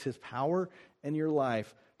experience His power in your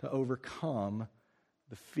life to overcome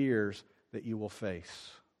the fears that you will face.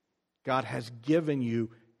 God has given you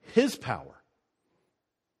His power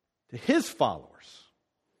to His followers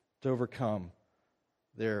to overcome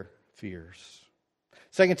their fears.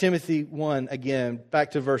 2 Timothy 1, again,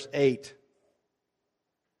 back to verse 8.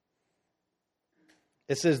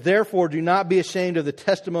 It says, therefore, do not be ashamed of the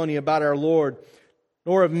testimony about our Lord,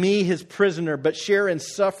 nor of me his prisoner, but share in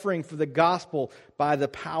suffering for the gospel by the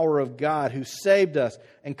power of God, who saved us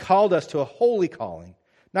and called us to a holy calling,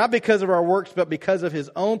 not because of our works, but because of his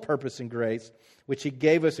own purpose and grace, which he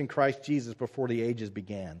gave us in Christ Jesus before the ages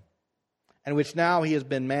began, and which now he has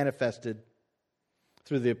been manifested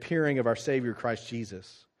through the appearing of our Savior Christ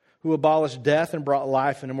Jesus, who abolished death and brought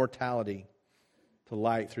life and immortality to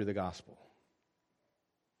light through the gospel.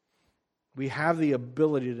 We have the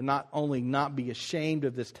ability to not only not be ashamed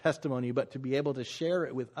of this testimony, but to be able to share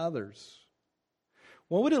it with others.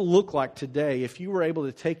 What would it look like today if you were able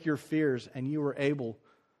to take your fears and you were able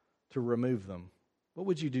to remove them? What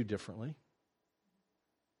would you do differently?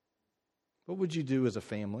 What would you do as a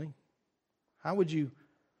family? How would you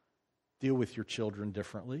deal with your children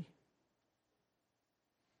differently?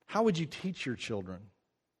 How would you teach your children?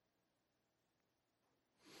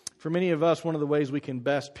 For many of us, one of the ways we can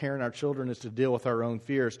best parent our children is to deal with our own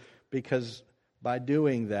fears, because by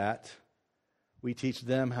doing that, we teach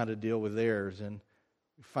them how to deal with theirs. And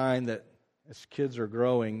we find that as kids are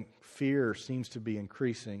growing, fear seems to be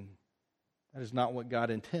increasing. That is not what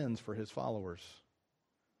God intends for his followers.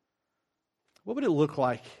 What would it look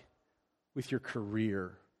like with your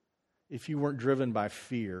career if you weren't driven by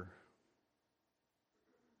fear?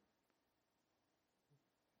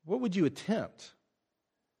 What would you attempt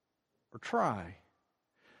or try?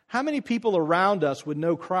 How many people around us would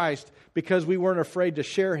know Christ because we weren't afraid to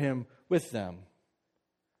share him with them?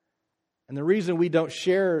 And the reason we don't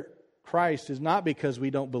share Christ is not because we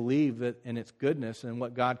don't believe that in its goodness and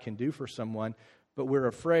what God can do for someone, but we're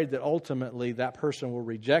afraid that ultimately that person will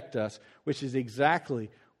reject us, which is exactly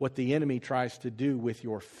what the enemy tries to do with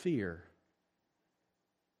your fear.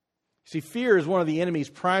 See, fear is one of the enemy's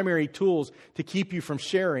primary tools to keep you from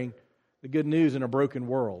sharing the good news in a broken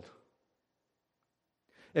world.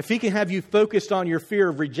 If he can have you focused on your fear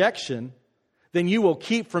of rejection, then you will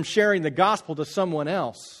keep from sharing the gospel to someone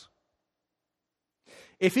else.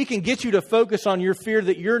 If he can get you to focus on your fear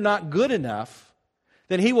that you're not good enough,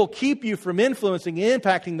 then he will keep you from influencing and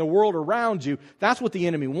impacting the world around you. That's what the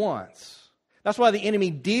enemy wants. That's why the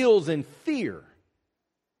enemy deals in fear.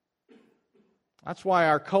 That's why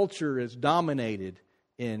our culture is dominated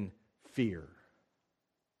in fear.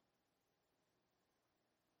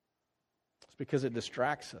 It's because it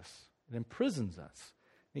distracts us. It imprisons us.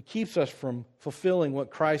 It keeps us from fulfilling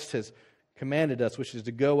what Christ has commanded us, which is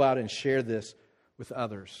to go out and share this with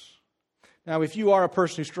others. Now, if you are a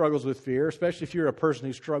person who struggles with fear, especially if you're a person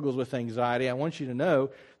who struggles with anxiety, I want you to know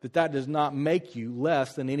that that does not make you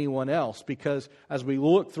less than anyone else, because as we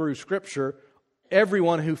look through Scripture,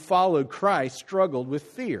 everyone who followed Christ struggled with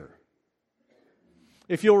fear.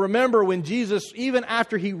 If you'll remember when Jesus, even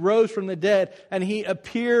after he rose from the dead and he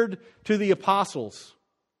appeared to the apostles,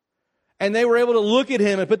 and they were able to look at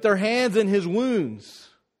him and put their hands in his wounds,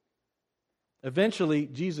 eventually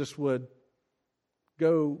Jesus would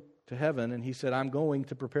go to heaven and he said, I'm going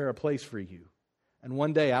to prepare a place for you. And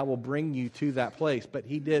one day I will bring you to that place. But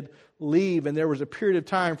he did leave, and there was a period of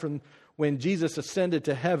time from when Jesus ascended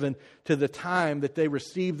to heaven to the time that they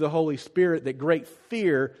received the Holy Spirit, that great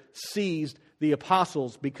fear seized the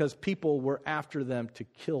apostles because people were after them to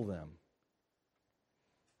kill them.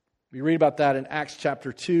 We read about that in Acts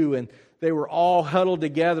chapter 2, and they were all huddled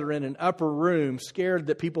together in an upper room, scared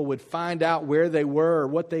that people would find out where they were or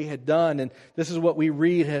what they had done. And this is what we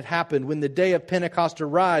read had happened. When the day of Pentecost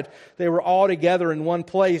arrived, they were all together in one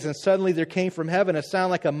place, and suddenly there came from heaven a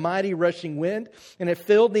sound like a mighty rushing wind, and it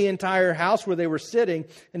filled the entire house where they were sitting,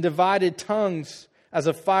 and divided tongues as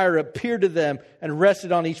a fire appeared to them and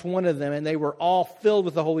rested on each one of them. And they were all filled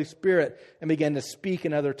with the Holy Spirit and began to speak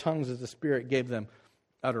in other tongues as the Spirit gave them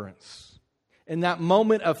utterance. In that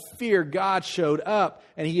moment of fear, God showed up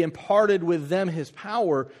and he imparted with them his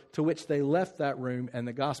power, to which they left that room and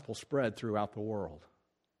the gospel spread throughout the world.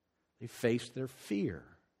 They faced their fear.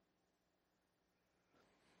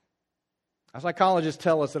 Psychologists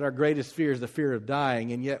tell us that our greatest fear is the fear of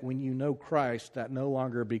dying, and yet when you know Christ, that no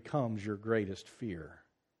longer becomes your greatest fear.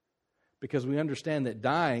 Because we understand that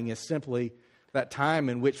dying is simply that time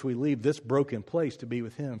in which we leave this broken place to be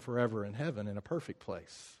with him forever in heaven in a perfect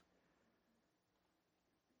place.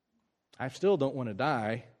 I still don't want to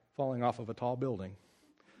die falling off of a tall building.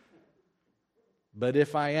 But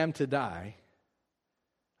if I am to die,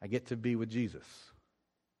 I get to be with Jesus.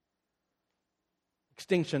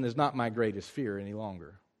 Extinction is not my greatest fear any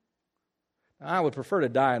longer. Now, I would prefer to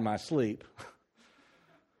die in my sleep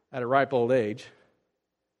at a ripe old age,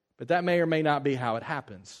 but that may or may not be how it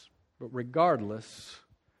happens. But regardless,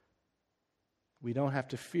 we don't have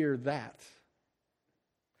to fear that.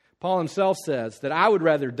 Paul himself says that I would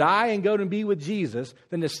rather die and go to be with Jesus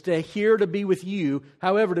than to stay here to be with you.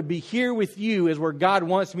 However, to be here with you is where God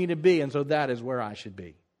wants me to be, and so that is where I should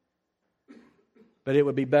be. But it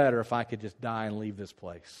would be better if I could just die and leave this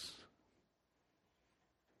place.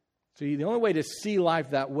 See, the only way to see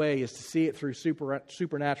life that way is to see it through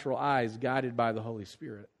supernatural eyes guided by the Holy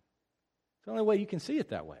Spirit. It's the only way you can see it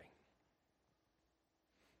that way.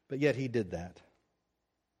 But yet he did that.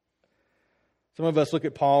 Some of us look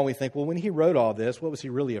at Paul and we think, well, when he wrote all this, what was he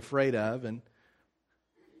really afraid of? And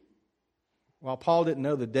while Paul didn't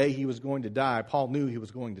know the day he was going to die, Paul knew he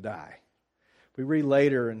was going to die. We read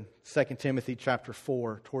later in 2 Timothy chapter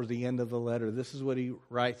 4, towards the end of the letter, this is what he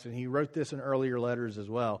writes, and he wrote this in earlier letters as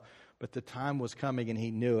well, but the time was coming and he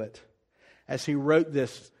knew it. As he wrote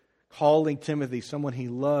this, calling Timothy, someone he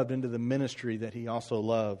loved, into the ministry that he also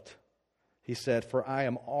loved, he said, "For I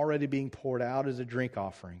am already being poured out as a drink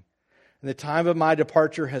offering, and the time of my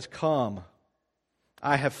departure has come.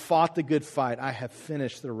 I have fought the good fight. I have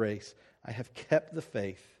finished the race. I have kept the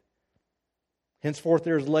faith. Henceforth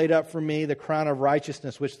there is laid up for me the crown of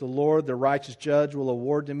righteousness, which the Lord, the righteous judge, will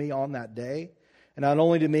award to me on that day. And not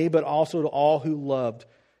only to me, but also to all who loved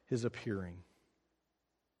his appearing."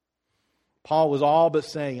 Paul was all but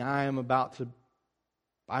saying, I'm at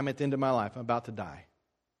the end of my life. I'm about to die.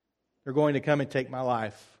 They're going to come and take my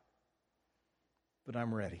life. But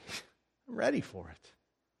I'm ready. I'm ready for it.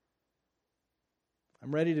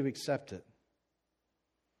 I'm ready to accept it.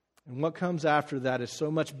 And what comes after that is so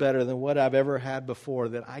much better than what I've ever had before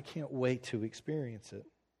that I can't wait to experience it.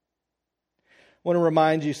 I want to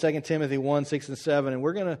remind you 2 Timothy 1, 6 and 7, and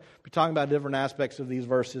we're going to be talking about different aspects of these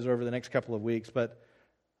verses over the next couple of weeks, but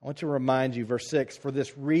I want to remind you, verse 6, "For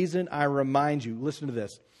this reason I remind you," listen to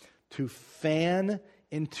this, "to fan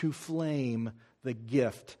into flame the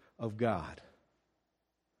gift of God,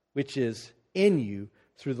 which is in you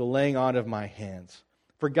through the laying on of my hands.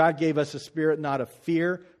 For God gave us a spirit not of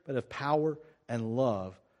fear, but of power and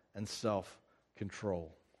love and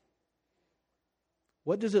self-control."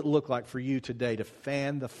 What does it look like for you today to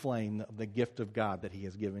fan the flame of the gift of God that He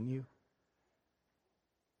has given you?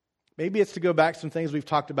 Maybe it's to go back to some things we've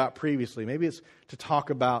talked about previously. Maybe it's to talk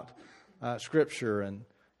about Scripture, and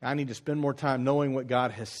I need to spend more time knowing what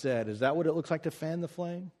God has said. Is that what it looks like to fan the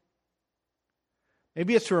flame?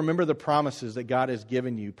 Maybe it's to remember the promises that God has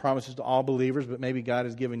given you, promises to all believers, but maybe God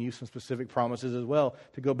has given you some specific promises as well,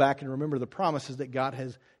 to go back and remember the promises that God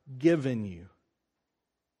has given you.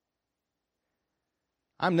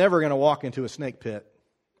 I'm never going to walk into a snake pit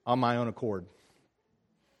on my own accord.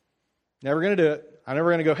 Never going to do it. I'm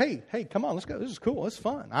never going to go, hey, come on, let's go. This is cool. It's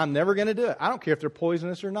fun. I'm never going to do it. I don't care if they're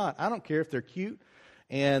poisonous or not. I don't care if they're cute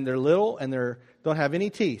and they're little and they don't have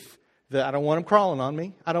any teeth. I don't want them crawling on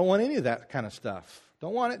me. I don't want any of that kind of stuff.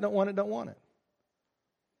 Don't want it, don't want it, don't want it.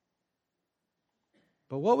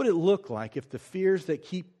 But what would it look like if the fears that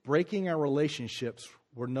keep breaking our relationships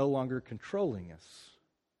were no longer controlling us?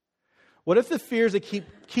 What if the fears that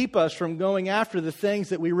keep us from going after the things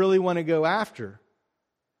that we really want to go after,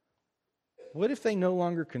 what if they no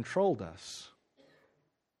longer controlled us?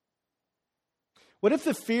 What if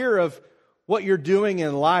the fear of what you're doing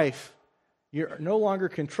in life no longer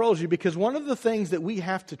controls you? Because one of the things that we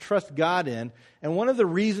have to trust God in, and one of the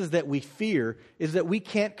reasons that we fear, is that we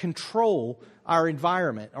can't control our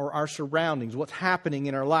environment or our surroundings, what's happening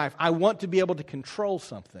in our life. I want to be able to control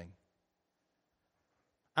something.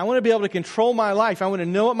 I want to be able to control my life. I want to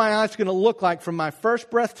know what my life's going to look like from my first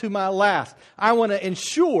breath to my last. I want to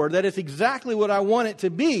ensure that it's exactly what I want it to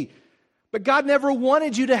be. But God never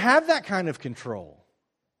wanted you to have that kind of control.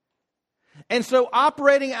 And so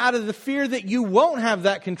operating out of the fear that you won't have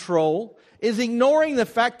that control is ignoring the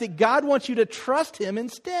fact that God wants you to trust Him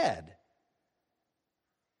instead.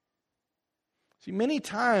 See, many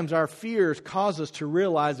times our fears cause us to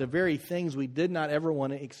realize the very things we did not ever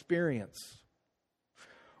want to experience.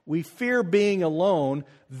 We fear being alone,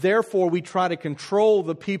 therefore we try to control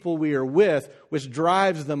the people we are with, which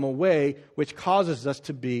drives them away, which causes us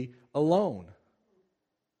to be alone.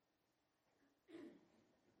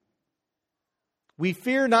 We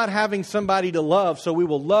fear not having somebody to love, so we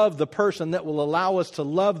will love the person that will allow us to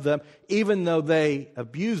love them, even though they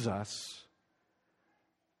abuse us.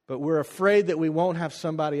 But we're afraid that we won't have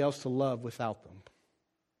somebody else to love without them.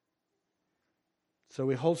 So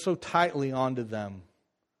we hold so tightly onto them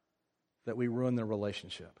that we ruin their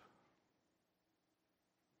relationship.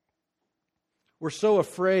 We're so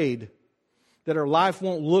afraid that our life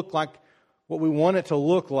won't look like what we want it to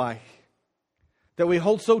look like, that we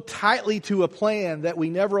hold so tightly to a plan that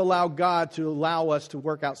we never allow God to allow us to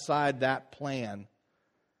work outside that plan.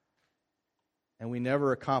 And we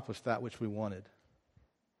never accomplish that which we wanted.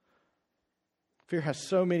 Fear has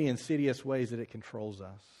so many insidious ways that it controls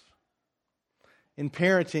us. In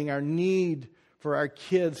parenting, our need for our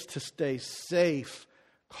kids to stay safe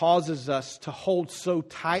causes us to hold so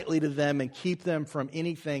tightly to them and keep them from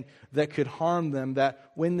anything that could harm them,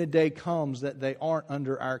 that when the day comes that they aren't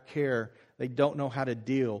under our care, they don't know how to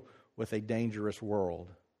deal with a dangerous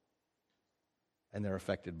world, and they're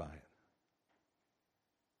affected by it.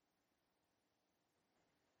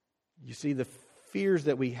 You see, the fears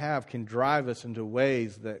that we have can drive us into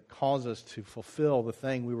ways that cause us to fulfill the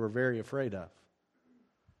thing we were very afraid of.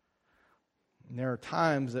 And there are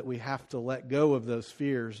times that we have to let go of those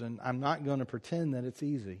fears, and I'm not going to pretend that it's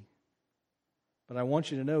easy. But I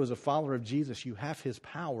want you to know, as a follower of Jesus, you have His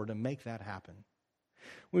power to make that happen.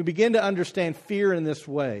 When we begin to understand fear in this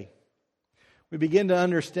way, we begin to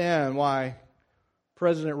understand why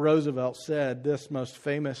President Roosevelt said this most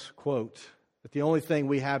famous quote, that the only thing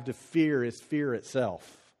we have to fear is fear itself.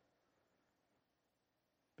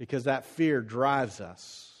 Because that fear drives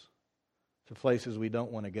us to places we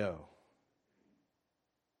don't want to go.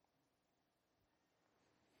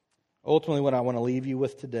 Ultimately, what I want to leave you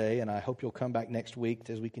with today, and I hope you'll come back next week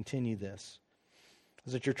as we continue this,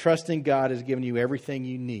 is that your trust in God has given you everything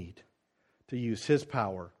you need to use His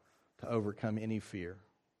power to overcome any fear.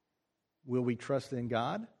 Will we trust in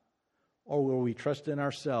God? Or will we trust in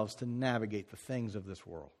ourselves to navigate the things of this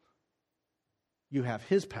world? You have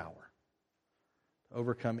His power to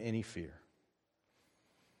overcome any fear.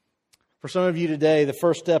 For some of you today, the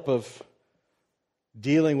first step of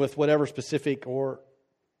dealing with whatever specific or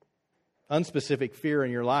unspecific fear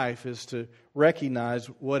in your life is to recognize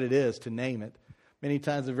what it is, to name it. Many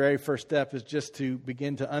times the very first step is just to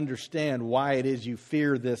begin to understand why it is you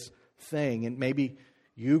fear this thing. And maybe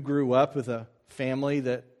you grew up with a family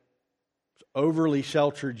that overly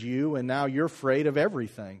sheltered you, and now you're afraid of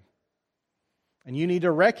everything. And you need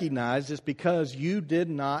to recognize it's because you did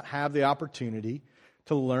not have the opportunity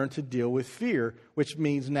to learn to deal with fear, which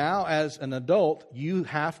means now as an adult, you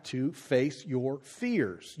have to face your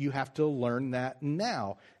fears. You have to learn that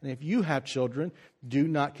now. And if you have children, do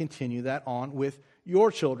not continue that on with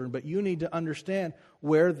your children, but you need to understand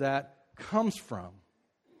where that comes from.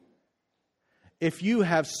 If you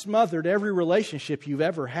have smothered every relationship you've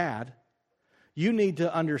ever had, you need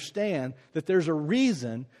to understand that there's a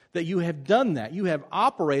reason that you have done that. You have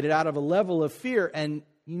operated out of a level of fear, and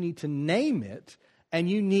you need to name it, and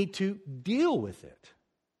you need to deal with it.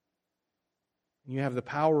 You have the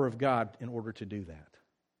power of God in order to do that.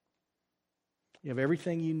 You have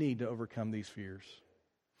everything you need to overcome these fears.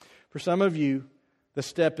 For some of you, the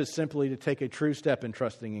step is simply to take a true step in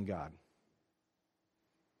trusting in God.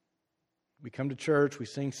 We come to church, we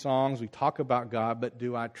sing songs, we talk about God, but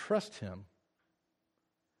do I trust Him?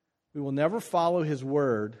 We will never follow His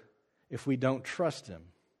Word if we don't trust Him.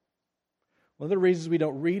 One of the reasons we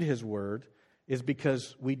don't read His Word is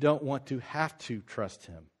because we don't want to have to trust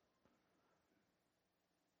Him.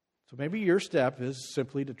 So maybe your step is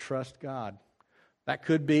simply to trust God. That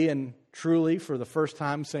could be, and truly for the first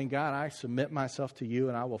time, saying, God, I submit myself to You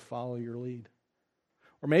and I will follow Your lead.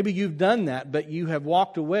 Or maybe you've done that, but you have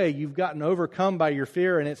walked away. You've gotten overcome by your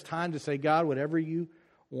fear, and it's time to say, God, whatever You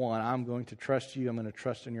want, I'm going to trust You. I'm going to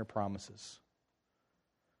trust in Your promises.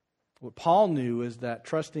 What Paul knew is that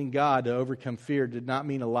trusting God to overcome fear did not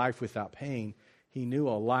mean a life without pain. He knew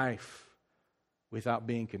a life without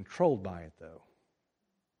being controlled by it, though.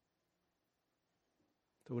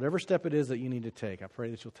 So whatever step it is that you need to take, I pray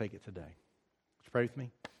that you'll take it today. Would you pray with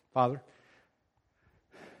me? Father,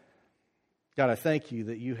 God, I thank You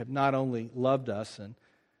that You have not only loved us and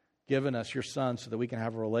given us Your Son so that we can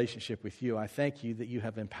have a relationship with You. I thank You that You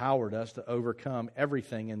have empowered us to overcome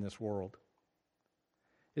everything in this world.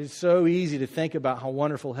 It is so easy to think about how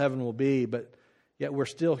wonderful heaven will be, but yet we're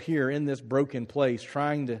still here in this broken place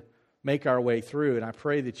trying to make our way through, and I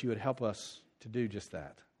pray that You would help us to do just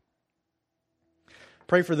that.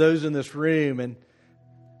 Pray for those in this room and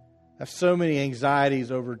have so many anxieties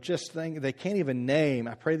over just things they can't even name.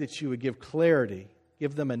 I pray that You would give clarity,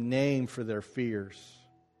 give them a name for their fears.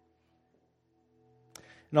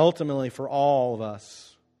 And ultimately for all of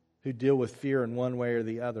us who deal with fear in one way or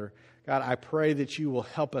the other, God, I pray that You will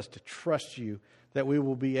help us to trust You, that we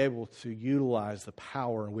will be able to utilize the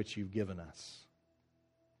power in which You've given us.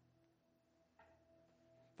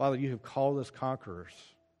 Father, You have called us conquerors.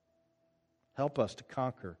 Help us to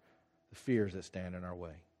conquer the fears that stand in our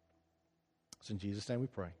way. It's in Jesus' name we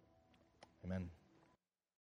pray. Amen.